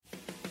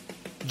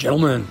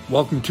Gentlemen,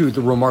 welcome to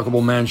the Remarkable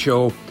Man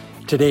Show.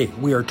 Today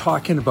we are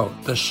talking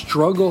about the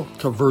struggle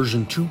to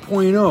version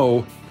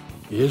 2.0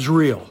 is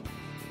real.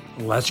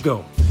 Let's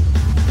go.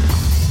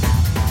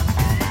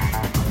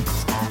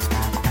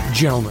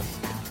 Gentlemen,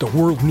 the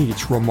world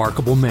needs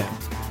remarkable men.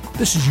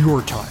 This is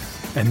your time,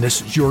 and this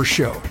is your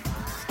show.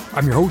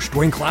 I'm your host,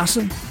 Dwayne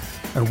Klassen,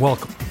 and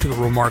welcome to the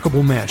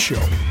Remarkable Man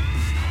Show.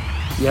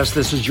 Yes,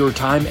 this is your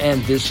time,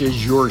 and this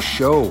is your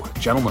show.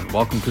 Gentlemen,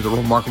 welcome to the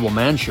Remarkable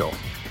Man Show.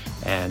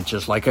 And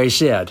just like I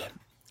said,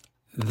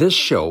 this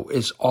show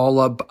is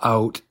all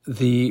about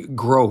the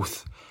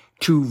growth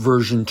to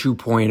version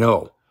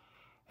 2.0.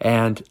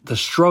 And the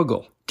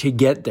struggle to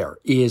get there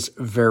is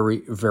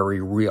very,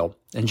 very real.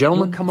 And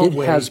gentlemen,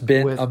 it has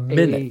been a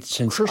minute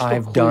since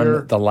I've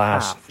done the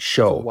last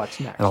show.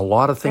 And a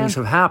lot of things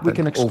have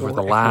happened over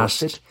the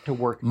last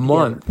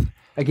month.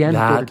 Again,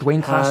 go to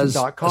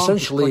DwayneClassen.com.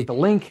 Essentially the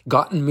link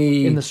gotten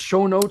me in the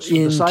show notes,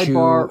 into the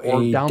sidebar,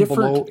 or a down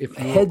different below if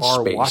you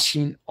are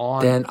watching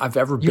on than I've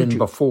ever been YouTube.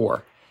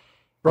 Before.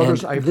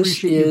 Brothers, And I this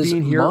appreciate you is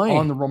being here my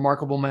on the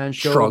Remarkable Man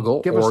Show.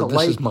 struggle, Give us or a this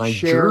like, is my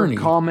share, journey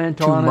comment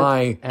to on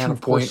my it, and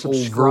of course 2.0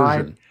 subscribe.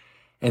 version.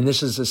 And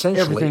this is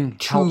essentially Everything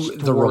helps to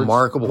the towards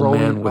remarkable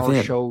growing man our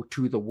within. show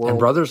to the world. And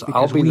brothers,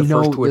 I'll because be the we first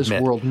know to this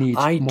admit, world needs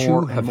I more too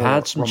and have more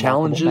had some remarkable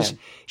challenges men,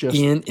 just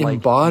in like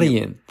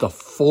embodying you. the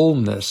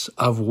fullness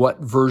of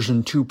what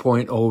version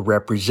 2.0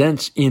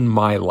 represents in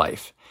my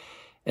life.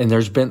 And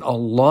there's been a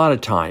lot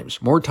of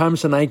times, more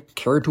times than I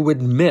care to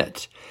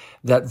admit,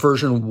 that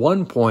version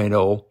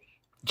 1.0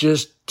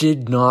 just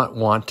did not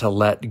want to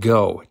let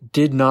go,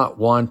 did not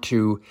want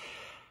to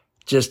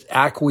just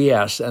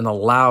acquiesce and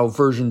allow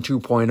version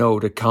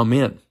 2.0 to come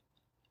in.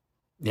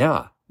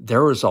 Yeah,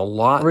 there was a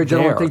lot All right,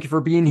 gentlemen, there. thank you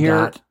for being here.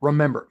 That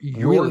Remember,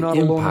 you're really not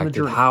alone on the impacted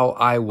journey. how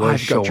I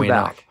was I've got your showing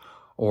up, back.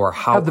 or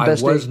how Have the I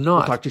best was day. We'll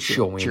not talk to you soon.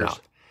 showing Cheers.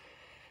 up.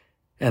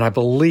 And I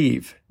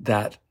believe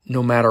that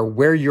no matter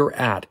where you're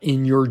at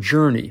in your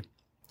journey,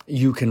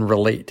 you can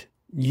relate.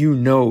 You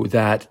know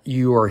that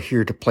you are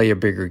here to play a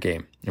bigger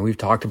game. And we've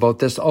talked about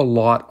this a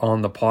lot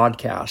on the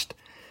podcast.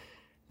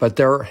 But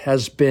there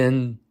has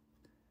been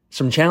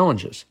some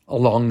challenges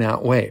along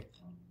that way.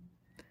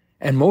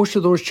 And most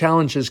of those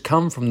challenges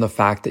come from the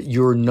fact that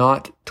you're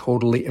not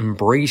totally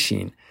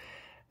embracing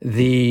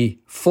the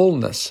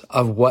fullness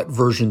of what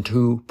version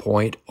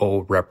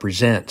 2.0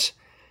 represents.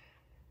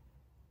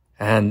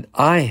 And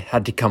I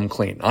had to come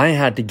clean. I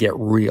had to get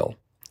real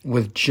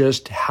with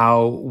just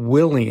how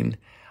willing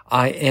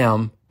I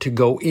am to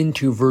go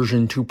into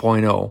version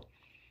 2.0.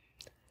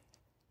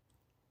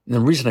 And the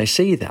reason I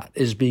say that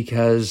is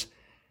because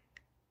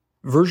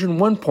version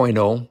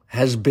 1.0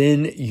 has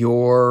been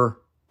your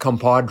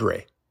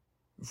compadre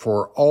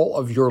for all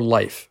of your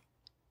life,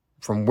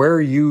 from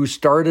where you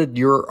started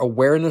your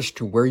awareness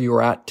to where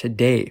you're at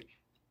today.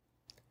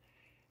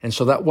 And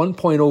so that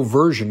 1.0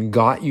 version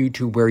got you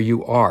to where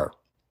you are.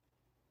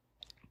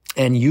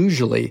 And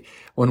usually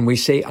when we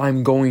say,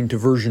 I'm going to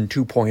version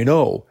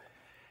 2.0,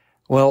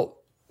 well,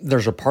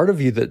 there's a part of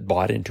you that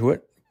bought into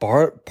it.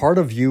 Part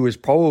of you is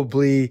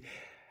probably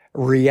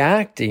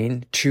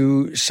reacting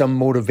to some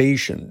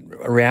motivation,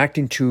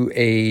 reacting to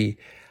a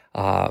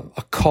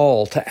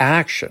call to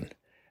action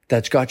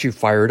that's got you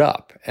fired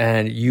up,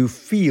 and you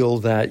feel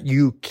that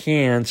you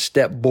can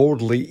step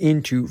boldly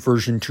into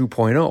version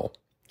 2.0.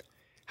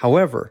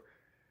 However,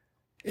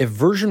 if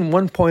version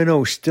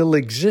 1.0 still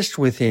exists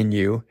within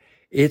you,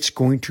 it's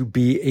going to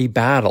be a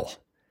battle,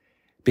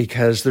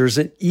 because there's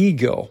an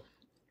ego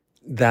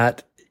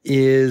that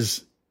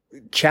is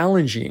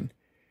challenging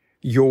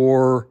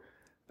your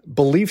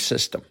belief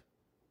system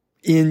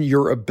in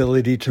your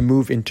ability to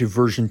move into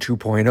version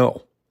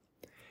 2.0.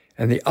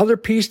 And the other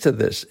piece to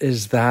this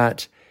is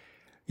that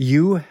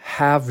you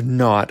have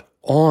not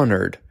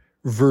honored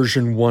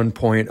version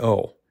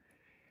 1.0.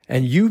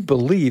 And you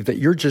believe that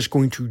you're just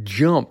going to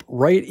jump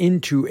right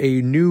into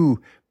a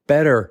new,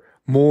 better,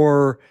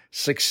 more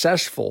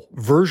successful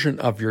version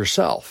of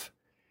yourself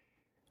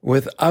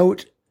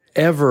without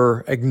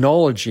ever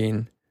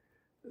acknowledging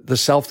the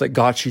self that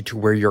got you to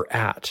where you're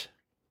at.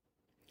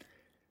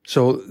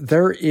 So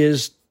there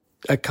is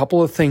a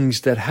couple of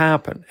things that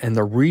happen. And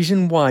the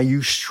reason why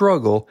you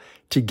struggle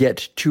to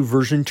get to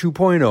version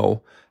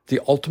 2.0, the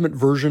ultimate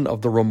version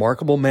of the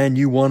remarkable man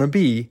you want to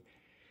be,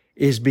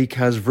 is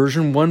because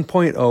version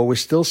 1.0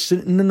 is still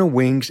sitting in the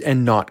wings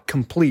and not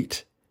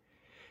complete.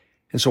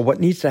 And so what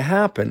needs to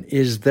happen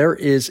is there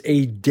is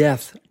a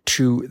death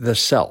to the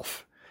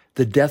self.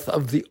 The death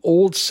of the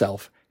old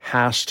self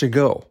has to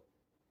go.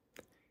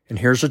 And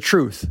here's the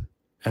truth,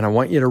 and I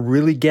want you to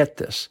really get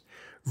this.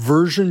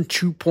 Version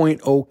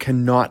 2.0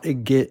 cannot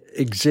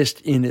exist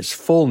in its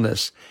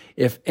fullness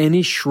if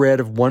any shred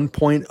of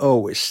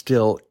 1.0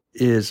 still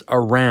is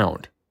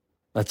around.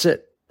 That's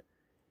it.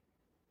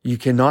 You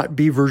cannot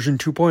be version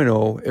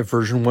 2.0 if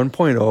version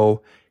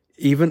 1.0,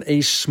 even a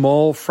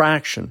small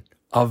fraction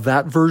of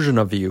that version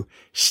of you,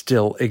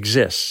 still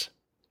exists.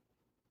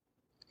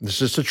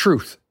 This is the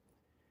truth.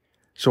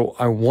 So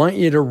I want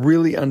you to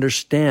really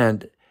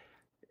understand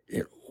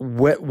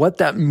what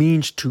that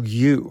means to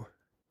you.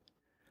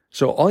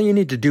 So all you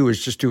need to do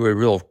is just do a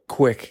real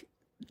quick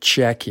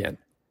check-in.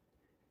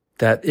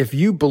 That if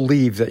you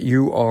believe that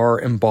you are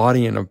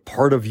embodying a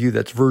part of you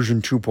that's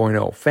version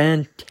 2.0,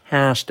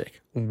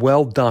 fantastic,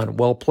 well done,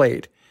 well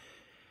played.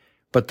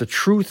 But the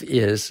truth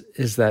is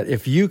that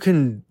if you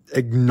can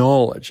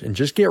acknowledge and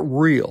just get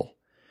real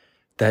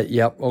that,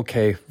 yep,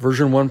 okay,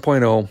 version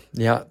 1.0,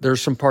 yeah,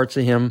 there's some parts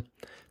of him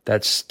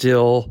that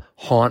still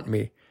haunt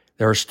me.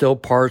 There are still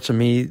parts of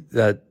me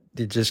that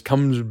it just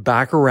comes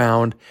back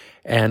around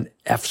and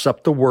F's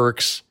up the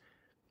works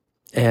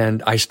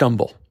and I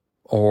stumble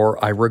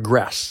or I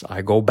regress,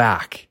 I go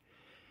back.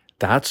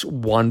 That's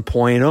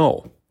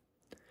 1.0.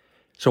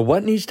 So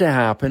what needs to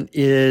happen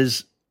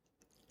is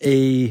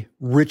a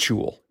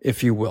ritual,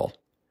 if you will.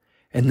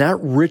 And that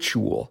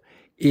ritual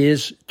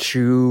is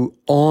to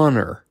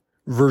honor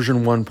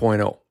version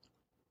 1.0.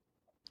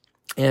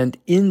 And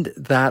in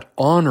that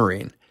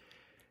honoring,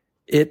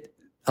 it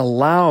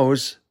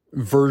allows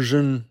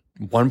version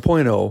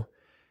 1.0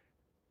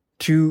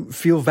 to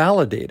feel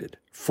validated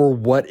for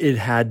what it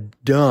had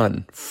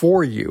done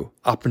for you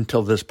up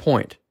until this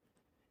point.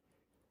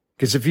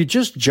 Because if you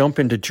just jump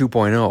into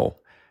 2.0,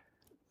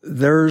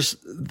 there's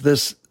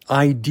this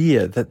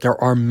idea that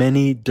there are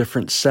many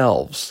different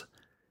selves.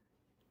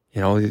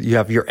 You know, you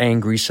have your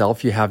angry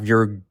self, you have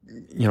your,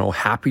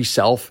 happy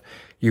self,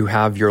 you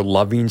have your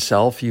loving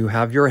self, you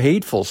have your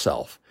hateful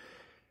self.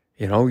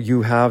 You know,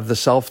 you have the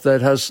self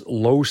that has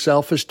low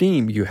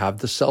self-esteem. You have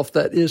the self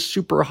that is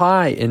super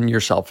high in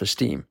your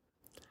self-esteem.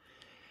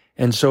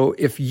 And so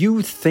if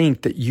you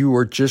think that you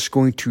are just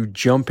going to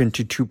jump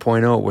into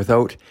 2.0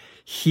 without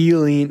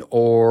healing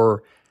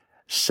or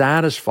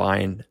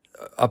satisfying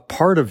a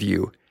part of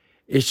you,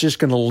 it's just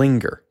going to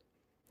linger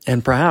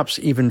and perhaps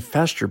even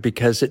fester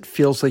because it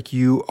feels like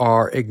you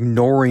are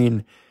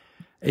ignoring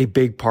a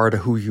big part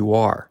of who you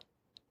are.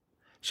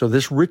 So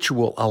this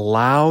ritual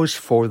allows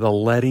for the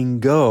letting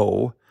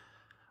go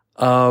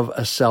of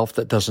a self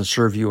that doesn't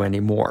serve you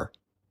anymore.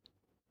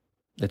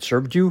 It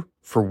served you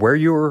for where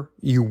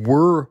you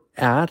were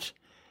at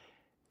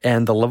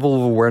and the level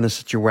of awareness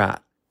that you were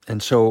at.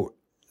 And so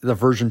the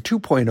version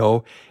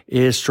 2.0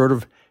 is sort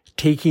of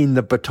taking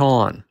the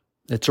baton.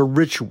 It's a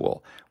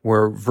ritual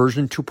where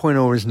version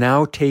 2.0 is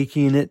now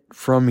taking it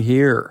from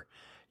here.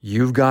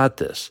 You've got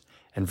this.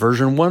 And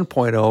version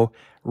 1.0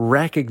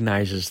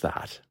 recognizes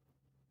that.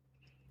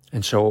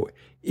 And so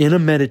in a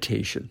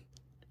meditation,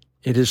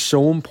 it is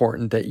so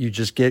important that you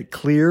just get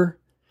clear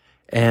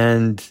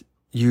and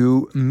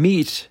you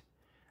meet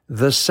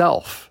the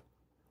self,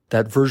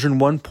 that version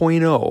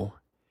 1.0,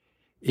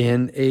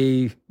 in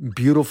a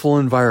beautiful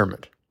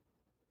environment.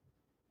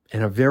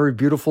 In a very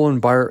beautiful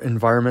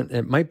environment,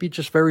 it might be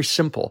just very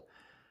simple,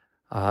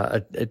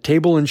 a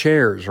table and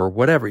chairs or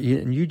whatever.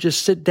 And you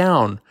just sit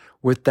down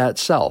with that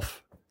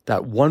self,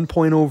 that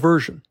 1.0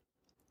 version,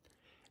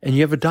 and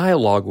you have a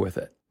dialogue with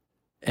it.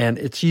 And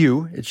it's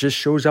you. It just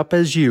shows up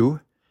as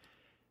you.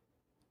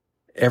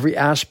 Every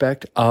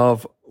aspect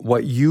of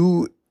what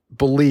you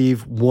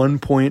believe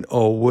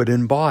 1.0 would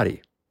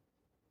embody.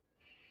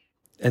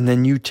 And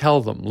then you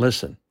tell them,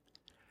 listen,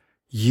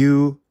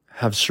 you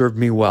have served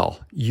me well.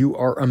 You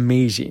are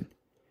amazing.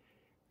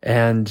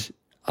 And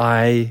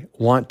I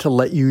want to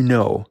let you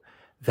know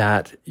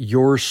that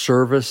your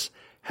service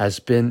has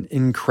been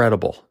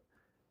incredible.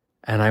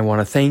 And I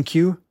want to thank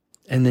you.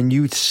 And then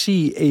you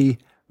see a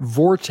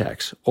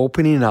vortex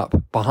opening up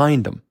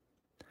behind them,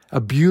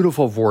 a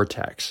beautiful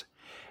vortex.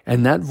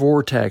 And that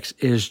vortex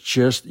is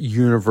just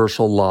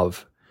universal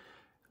love,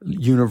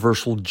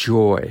 universal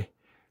joy,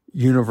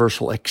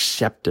 universal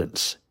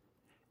acceptance.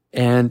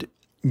 And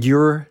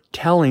you're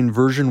telling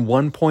version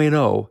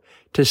 1.0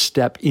 to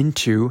step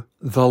into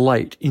the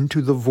light,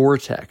 into the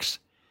vortex.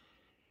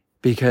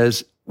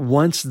 Because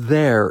once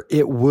there,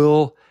 it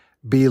will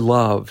be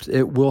loved.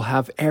 It will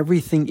have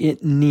everything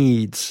it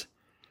needs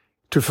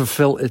to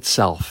fulfill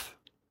itself.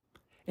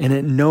 And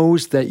it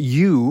knows that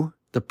you,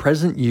 the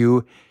present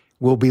you,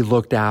 will be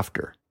looked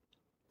after.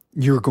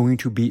 You're going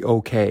to be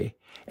okay.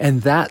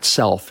 And that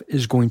self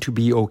is going to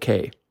be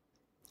okay.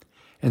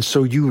 And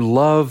so you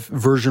love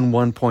version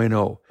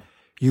 1.0.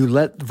 You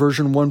let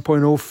version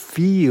 1.0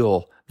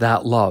 feel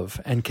that love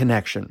and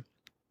connection.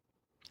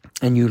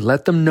 And you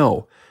let them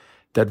know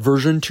that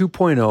version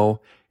 2.0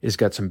 has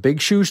got some big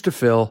shoes to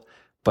fill,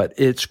 but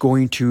it's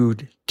going to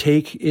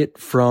take it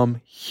from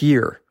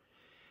here.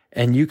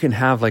 And you can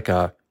have like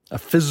a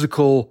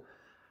physical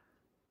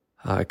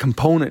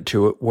component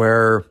to it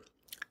where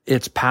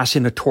it's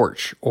passing a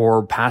torch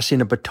or passing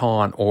a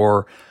baton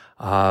or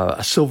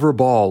a silver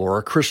ball or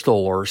a crystal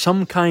or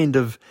some kind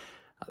of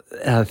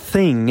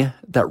thing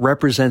that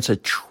represents a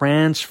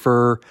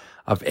transfer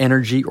of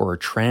energy or a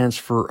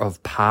transfer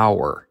of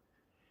power.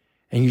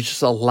 And you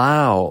just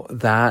allow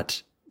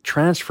that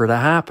transfer to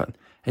happen.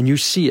 And you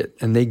see it.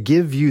 And they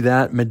give you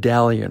that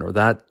medallion or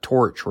that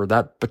torch or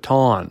that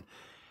baton.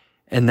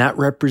 And that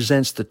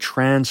represents the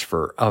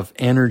transfer of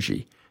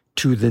energy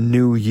to the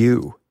new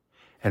you.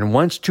 And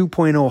once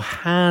 2.0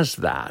 has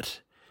that,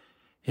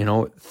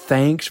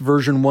 thanks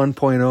version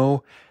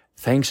 1.0,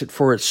 thanks it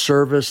for its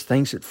service,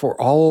 thanks it for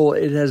all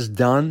it has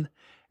done.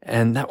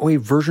 And that way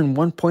version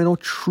 1.0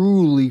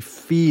 truly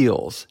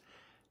feels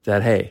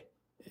that, hey,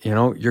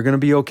 you're going to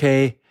be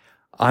okay.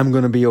 I'm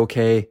going to be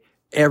okay.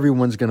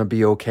 Everyone's going to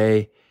be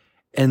okay.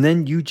 And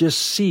then you just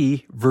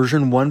see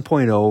version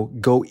 1.0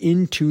 go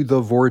into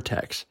the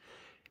vortex,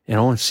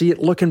 and see it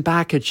looking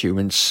back at you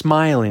and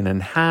smiling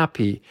and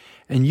happy.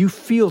 And you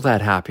feel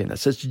that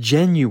happiness. It's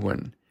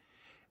genuine.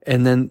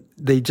 And then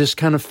they just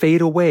kind of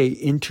fade away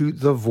into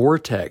the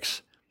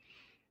vortex.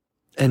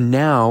 And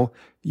now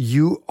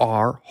you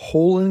are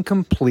whole and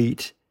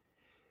complete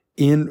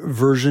in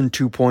version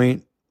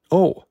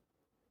 2.0.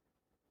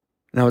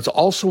 Now, it's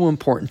also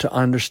important to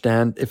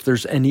understand if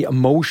there's any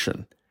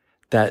emotion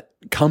that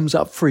comes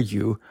up for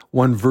you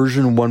when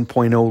version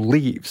 1.0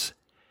 leaves.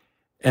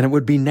 And it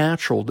would be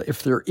natural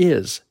if there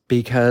is,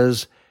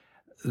 because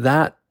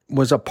that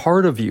was a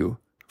part of you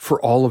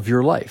for all of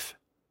your life.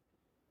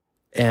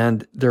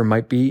 And there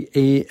might be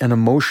an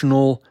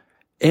emotional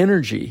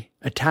energy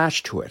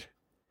attached to it.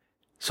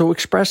 So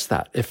express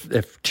that.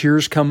 If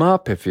tears come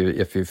up, if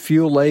you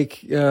feel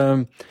like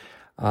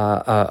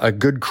a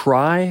good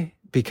cry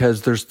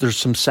because there's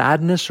some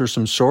sadness or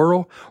some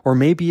sorrow, or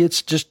maybe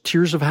it's just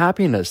tears of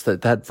happiness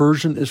that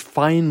version is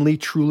finally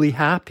truly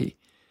happy.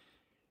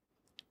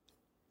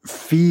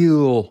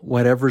 Feel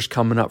whatever's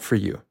coming up for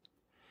you,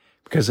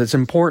 because it's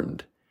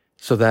important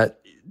so that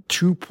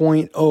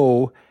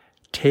 2.0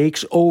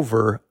 takes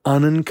over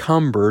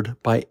unencumbered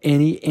by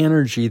any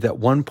energy that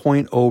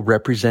 1.0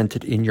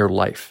 represented in your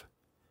life.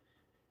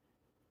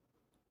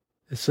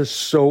 This is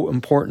so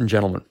important,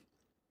 gentlemen.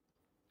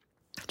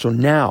 So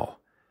now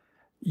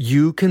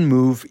you can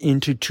move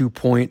into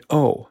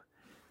 2.0,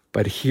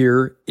 but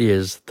here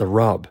is the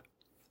rub.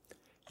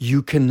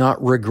 You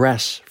cannot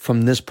regress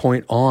from this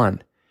point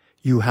on.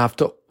 You have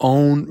to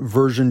own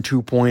version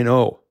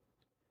 2.0.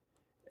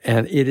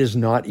 And it is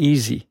not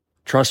easy.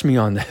 Trust me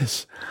on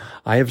this.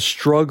 I have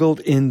struggled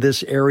in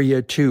this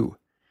area too.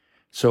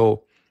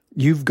 So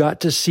you've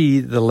got to see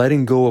the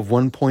letting go of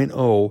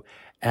 1.0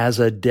 as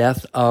a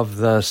death of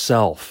the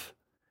self.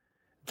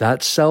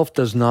 That self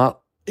does not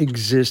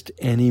exist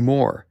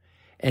anymore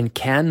and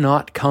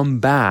cannot come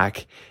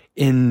back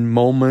in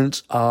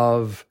moments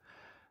of,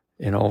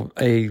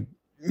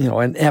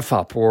 an F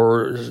up,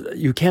 or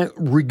you can't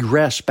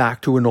regress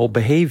back to an old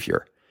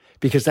behavior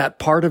because that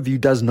part of you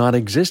does not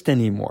exist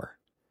anymore.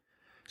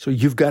 So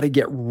you've got to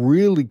get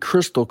really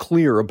crystal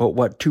clear about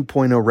what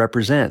 2.0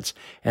 represents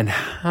and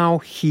how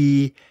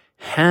he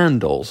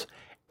handles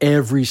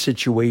every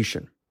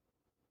situation.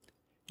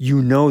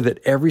 You know that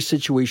every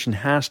situation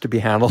has to be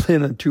handled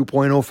in a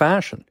 2.0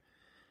 fashion.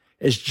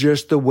 It's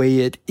just the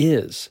way it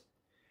is.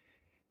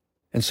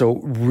 And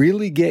so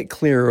really get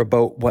clear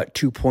about what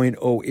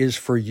 2.0 is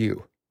for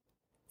you.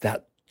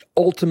 That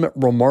ultimate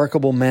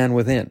remarkable man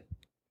within.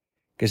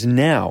 Because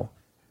now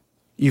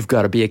you've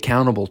got to be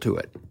accountable to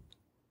it.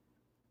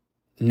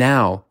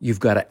 Now you've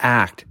got to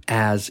act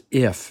as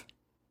if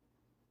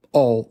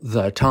all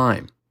the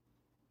time.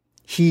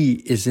 He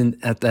is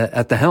at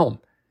the helm.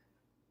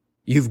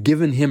 You've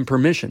given him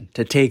permission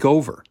to take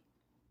over.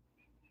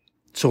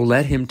 So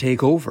let him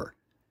take over.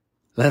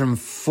 Let him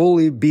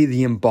fully be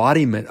the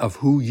embodiment of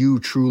who you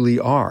truly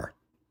are.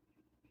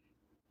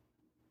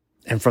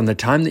 And from the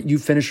time that you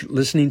finish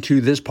listening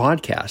to this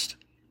podcast,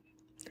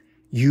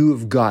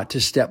 you've got to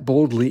step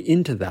boldly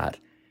into that.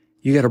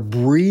 You got to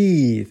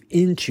breathe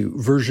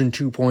into version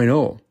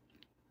 2.0.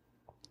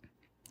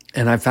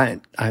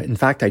 And in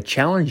fact, I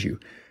challenge you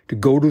to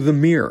go to the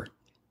mirror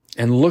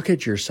and look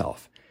at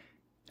yourself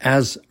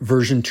as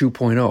version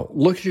 2.0.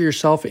 Look at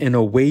yourself in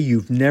a way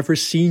you've never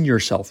seen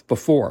yourself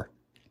before.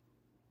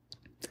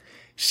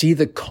 See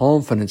the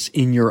confidence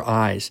in your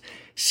eyes.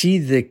 See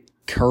the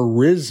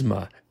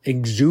charisma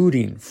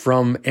exuding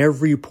from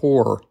every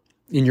pore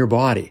in your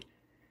body.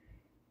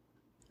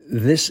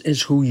 This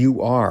is who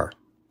you are.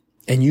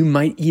 And you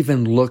might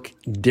even look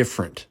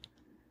different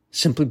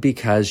simply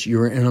because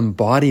you're an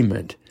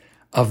embodiment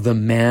of the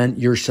man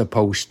you're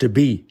supposed to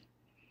be.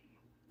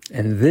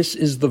 And this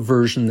is the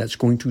version that's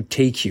going to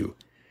take you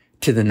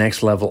to the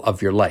next level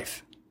of your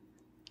life.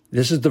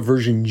 This is the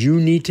version you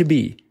need to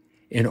be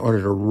in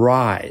order to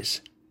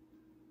rise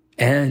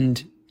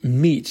and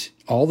meet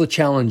all the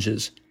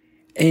challenges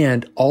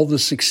and all the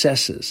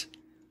successes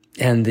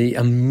and the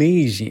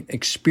amazing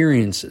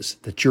experiences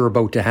that you're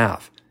about to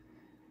have.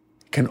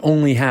 It can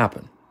only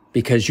happen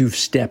because you've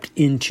stepped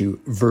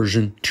into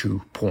version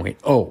 2.0.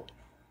 So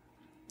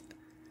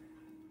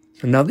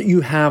now that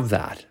you have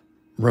that,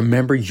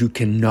 remember, you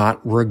cannot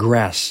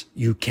regress.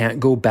 You can't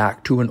go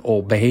back to an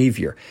old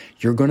behavior.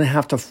 You're going to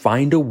have to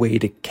find a way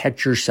to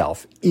catch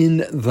yourself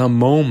in the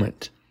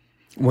moment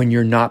when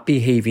you're not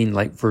behaving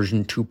like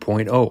version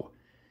 2.0.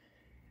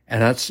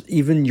 And that's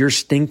even your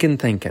stinking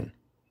thinking.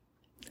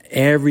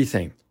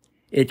 Everything.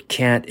 It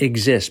can't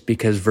exist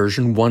because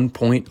version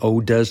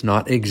 1.0 does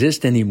not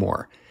exist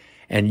anymore.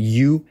 And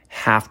you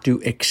have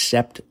to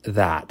accept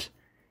that.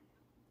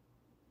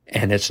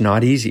 And it's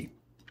not easy.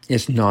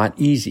 It's not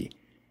easy.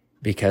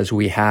 Because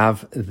we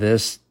have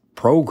this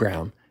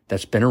program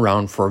that's been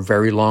around for a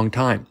very long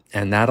time.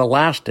 And that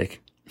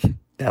elastic,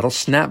 that'll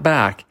snap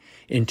back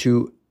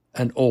into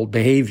an old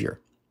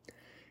behavior.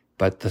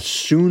 But the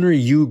sooner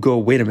you go,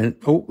 wait a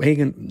minute,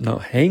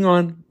 hang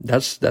on,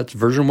 that's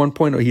version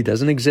 1.0. He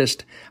doesn't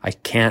exist. I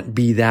can't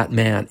be that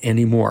man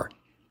anymore.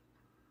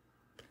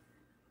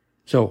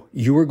 So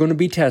you are going to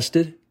be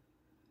tested,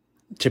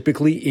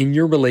 typically in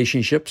your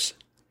relationships,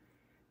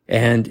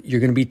 and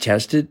you're going to be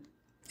tested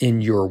in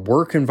your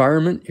work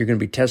environment. You're going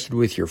to be tested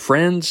with your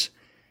friends,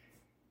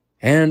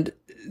 and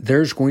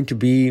there's going to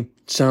be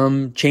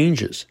some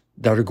changes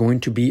that are going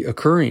to be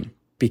occurring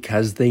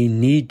because they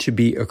need to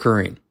be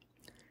occurring.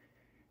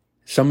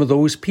 Some of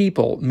those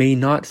people may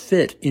not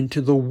fit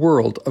into the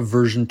world of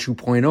version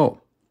 2.0.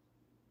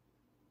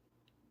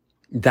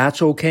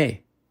 That's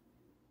okay.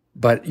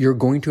 But you're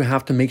going to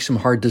have to make some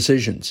hard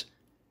decisions.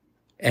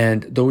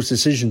 And those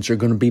decisions are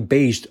going to be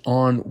based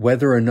on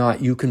whether or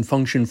not you can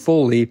function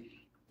fully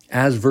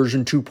as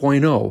version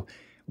 2.0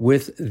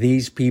 with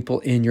these people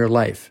in your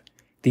life.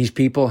 These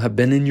people have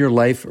been in your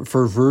life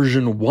for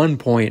version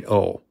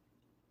 1.0.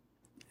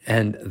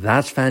 And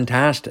that's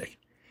fantastic.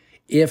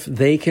 If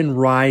they can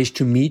rise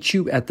to meet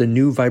you at the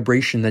new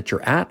vibration that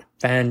you're at,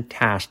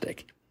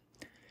 fantastic.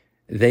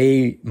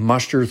 They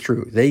muster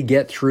through, they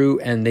get through,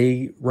 and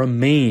they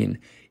remain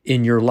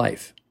in your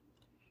life.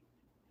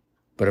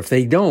 But if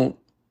they don't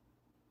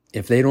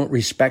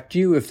respect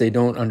you, if they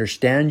don't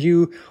understand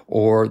you,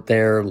 or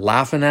they're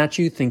laughing at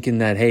you thinking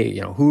that, hey,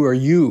 who are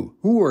you?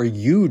 Who are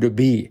you to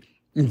be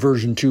in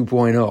version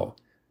 2.0?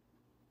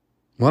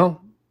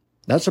 Well,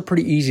 that's a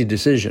pretty easy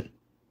decision.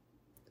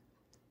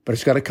 But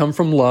it's got to come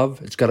from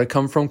love. It's got to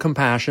come from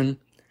compassion,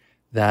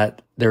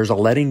 that there's a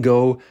letting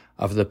go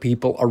of the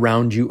people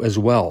around you as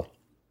well.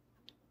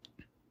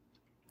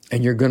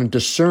 And you're going to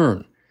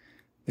discern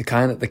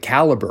the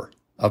caliber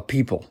of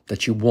people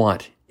that you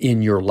want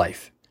in your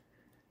life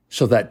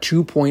so that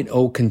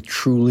 2.0 can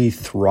truly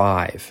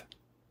thrive.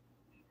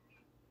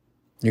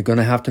 You're going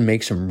to have to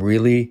make some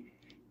really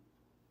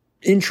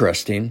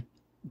interesting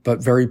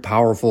but very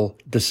powerful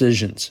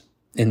decisions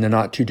in the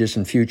not too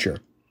distant future.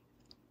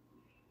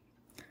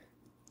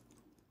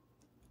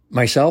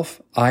 Myself,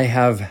 I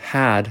have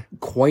had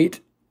quite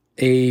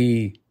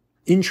a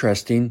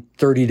interesting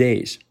 30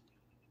 days.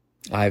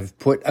 I've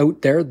put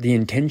out there the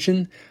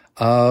intention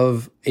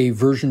of a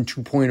version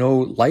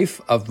 2.0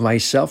 life of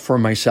myself for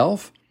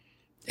myself,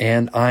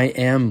 and I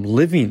am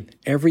living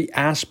every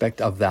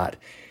aspect of that.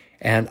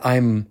 And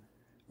I'm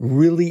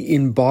really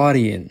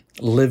embodying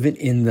living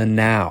in the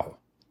now,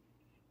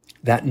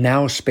 that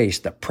now space,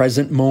 the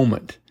present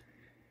moment.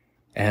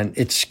 And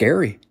it's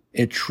scary.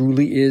 It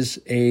truly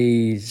is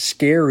a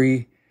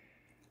scary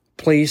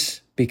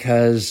place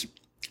because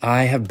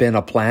I have been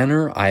a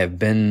planner. I have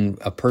been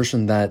a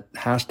person that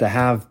has to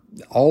have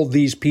all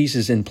these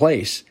pieces in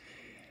place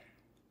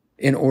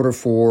in order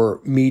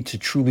for me to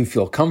truly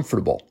feel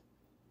comfortable.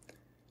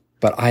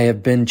 But I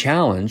have been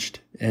challenged,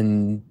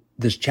 and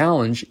this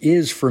challenge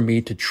is for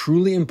me to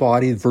truly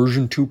embody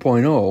version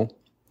 2.0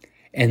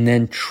 and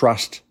then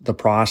trust the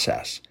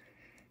process.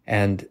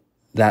 And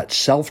that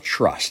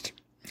self-trust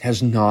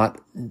has not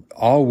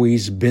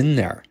always been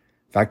there.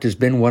 In fact, it's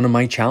been one of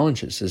my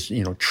challenges is,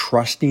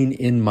 trusting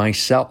in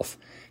myself,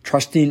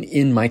 trusting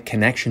in my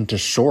connection to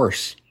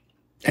Source,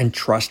 and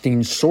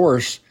trusting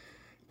Source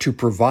to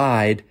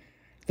provide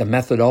the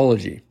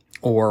methodology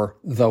or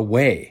the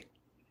way.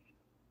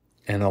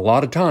 And a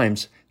lot of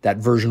times that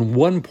version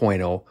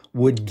 1.0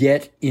 would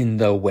get in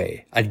the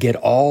way. I'd get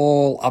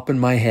all up in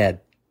my head.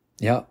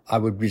 Yeah, I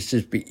would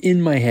just be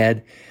in my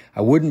head.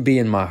 I wouldn't be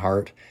in my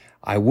heart.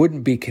 I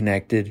wouldn't be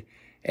connected.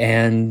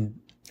 And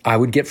I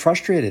would get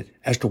frustrated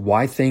as to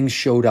why things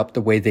showed up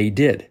the way they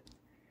did.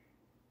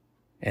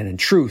 And in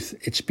truth,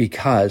 it's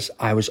because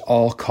I was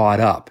all caught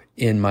up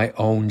in my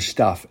own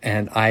stuff,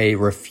 and I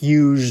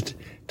refused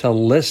to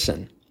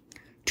listen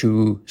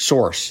to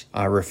Source.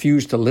 I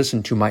refused to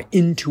listen to my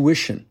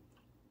intuition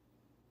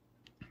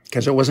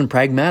because it wasn't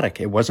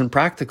pragmatic. It wasn't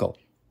practical.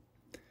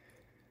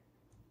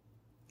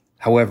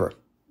 However,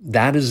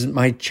 that is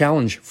my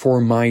challenge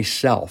for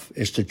myself,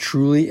 is to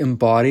truly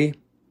embody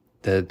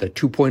the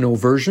 2.0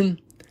 version.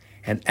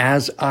 And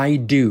as I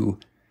do,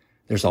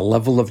 there's a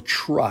level of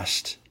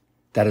trust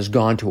that has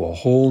gone to a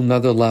whole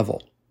nother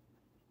level.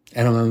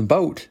 And I'm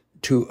about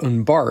to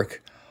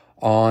embark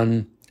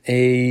on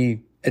a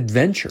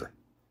adventure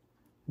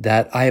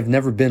that I have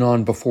never been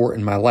on before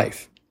in my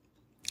life.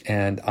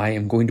 And I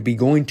am going to be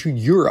going to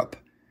Europe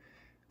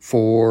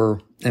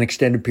for an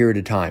extended period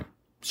of time.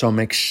 So I'm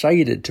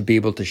excited to be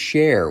able to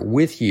share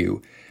with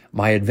you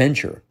my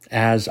adventure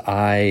as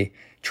I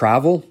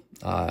travel.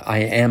 I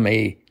am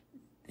a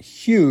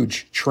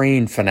huge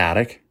train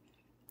fanatic,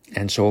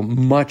 and so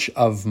much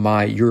of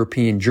my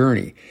European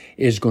journey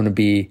is going to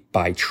be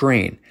by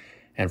train.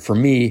 And for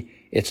me,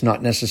 it's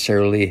not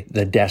necessarily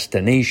the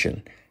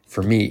destination.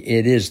 For me,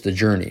 it is the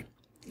journey.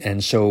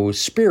 And so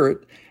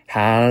Spirit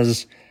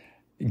has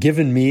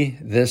given me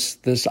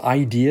this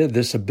idea,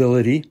 this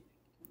ability,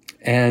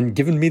 and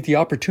given me the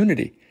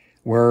opportunity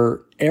where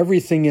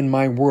everything in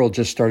my world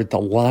just started to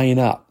line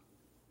up.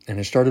 and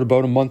it started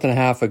about a month and a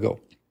half ago,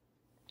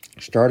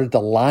 started to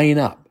line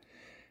up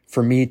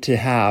for me to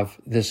have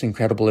this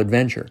incredible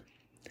adventure.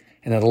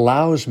 And it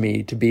allows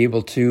me to be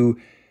able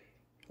to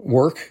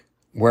work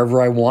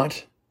wherever I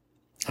want.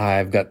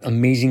 I've got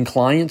amazing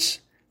clients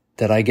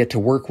that I get to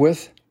work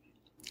with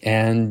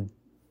and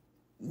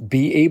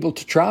be able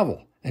to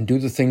travel and do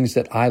the things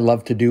that I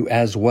love to do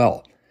as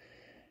well.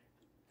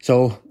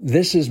 So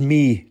this is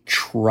me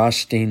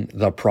trusting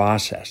the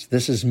process.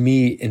 This is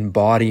me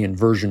embodying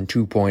version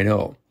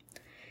 2.0.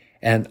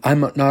 And I'm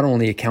not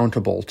only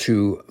accountable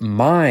to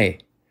my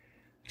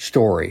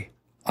story,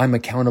 I'm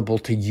accountable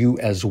to you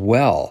as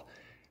well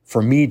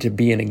for me to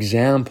be an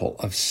example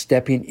of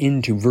stepping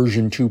into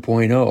version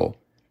 2.0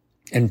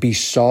 and be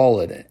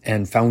solid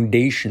and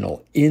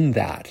foundational in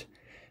that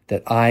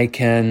I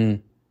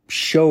can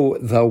show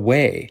the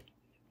way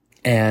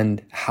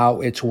and how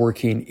it's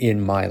working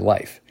in my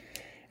life.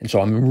 And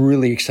so I'm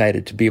really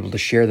excited to be able to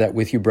share that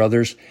with you,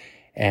 brothers,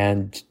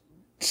 and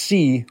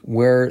see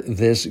where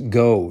this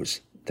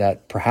goes,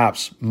 that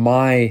perhaps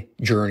my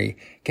journey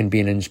can be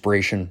an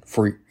inspiration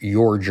for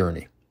your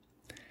journey.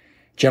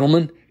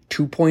 Gentlemen,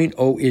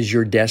 2.0 is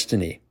your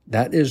destiny.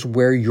 That is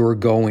where you're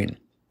going.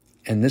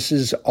 And this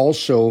is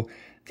also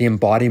the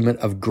embodiment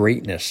of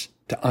greatness,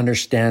 to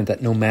understand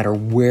that no matter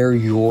where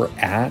you're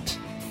at,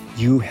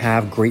 you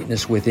have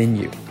greatness within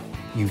you.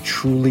 You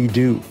truly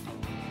do.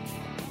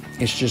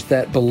 It's just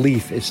that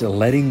belief. It's the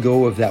letting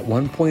go of that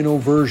 1.0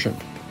 version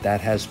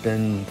that has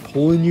been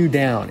pulling you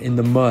down in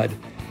the mud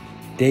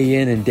day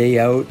in and day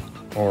out,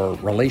 or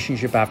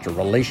relationship after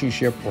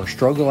relationship, or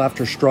struggle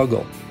after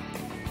struggle.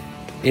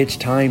 It's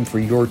time for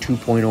your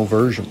 2.0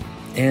 version.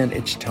 And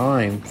it's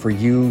time for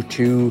you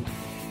to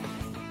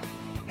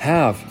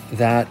have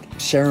that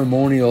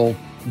ceremonial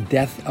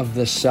death of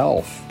the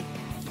self,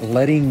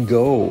 letting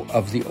go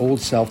of the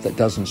old self that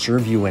doesn't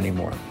serve you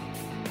anymore.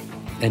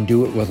 And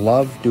do it with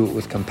love, do it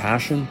with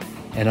compassion,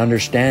 and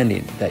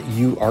understanding that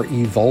you are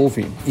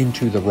evolving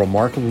into the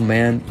remarkable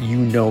man you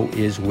know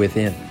is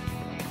within.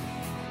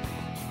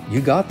 You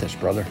got this,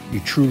 brother.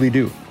 You truly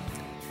do.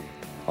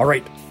 All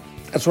right,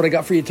 that's what I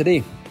got for you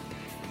today.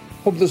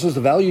 Hope this was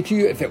of value to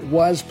you. If it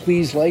was,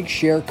 please like,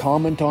 share,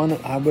 comment on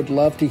it. I would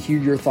love to hear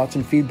your thoughts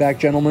and feedback,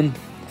 gentlemen.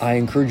 I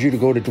encourage you to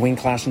go to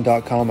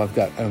DwayneClassen.com. I've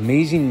got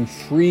amazing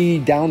free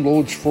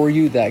downloads for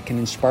you that can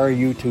inspire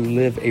you to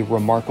live a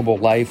remarkable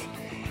life.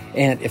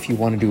 And if you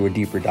want to do a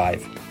deeper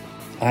dive,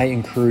 I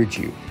encourage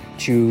you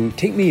to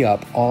take me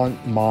up on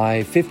my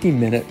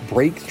 50-minute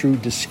breakthrough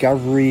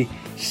discovery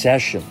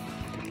session.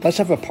 Let's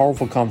have a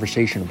powerful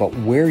conversation about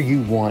where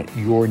you want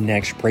your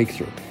next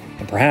breakthrough.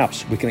 And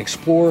perhaps we can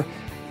explore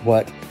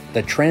what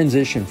the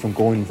transition from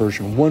going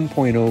version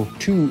 1.0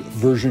 to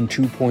version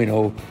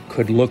 2.0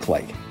 could look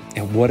like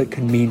and what it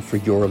could mean for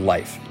your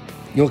life.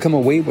 You'll come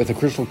away with a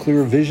crystal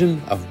clear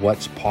vision of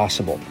what's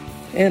possible,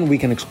 and we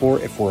can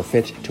explore if we're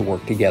fit to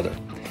work together.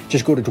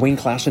 Just go to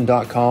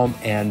DwayneClassen.com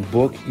and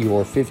book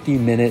your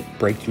 50-minute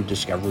breakthrough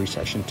discovery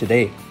session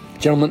today.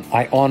 Gentlemen,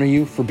 I honor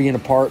you for being a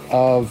part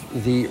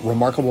of the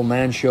Remarkable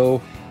Man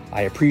Show.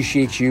 I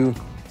appreciate you.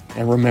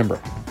 And remember,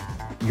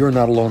 you're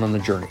not alone on the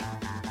journey.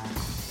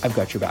 I've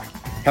got your back.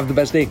 Have the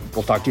best day.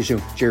 We'll talk to you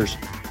soon. Cheers.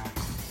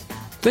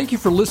 Thank you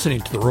for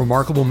listening to The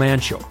Remarkable Man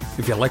Show.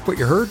 If you like what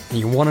you heard and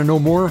you want to know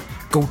more,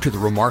 go to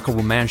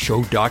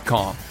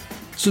theremarkablemanshow.com.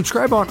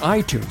 Subscribe on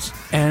iTunes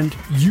and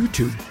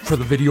YouTube for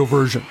the video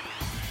version.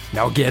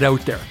 Now get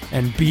out there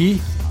and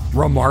be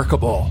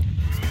remarkable.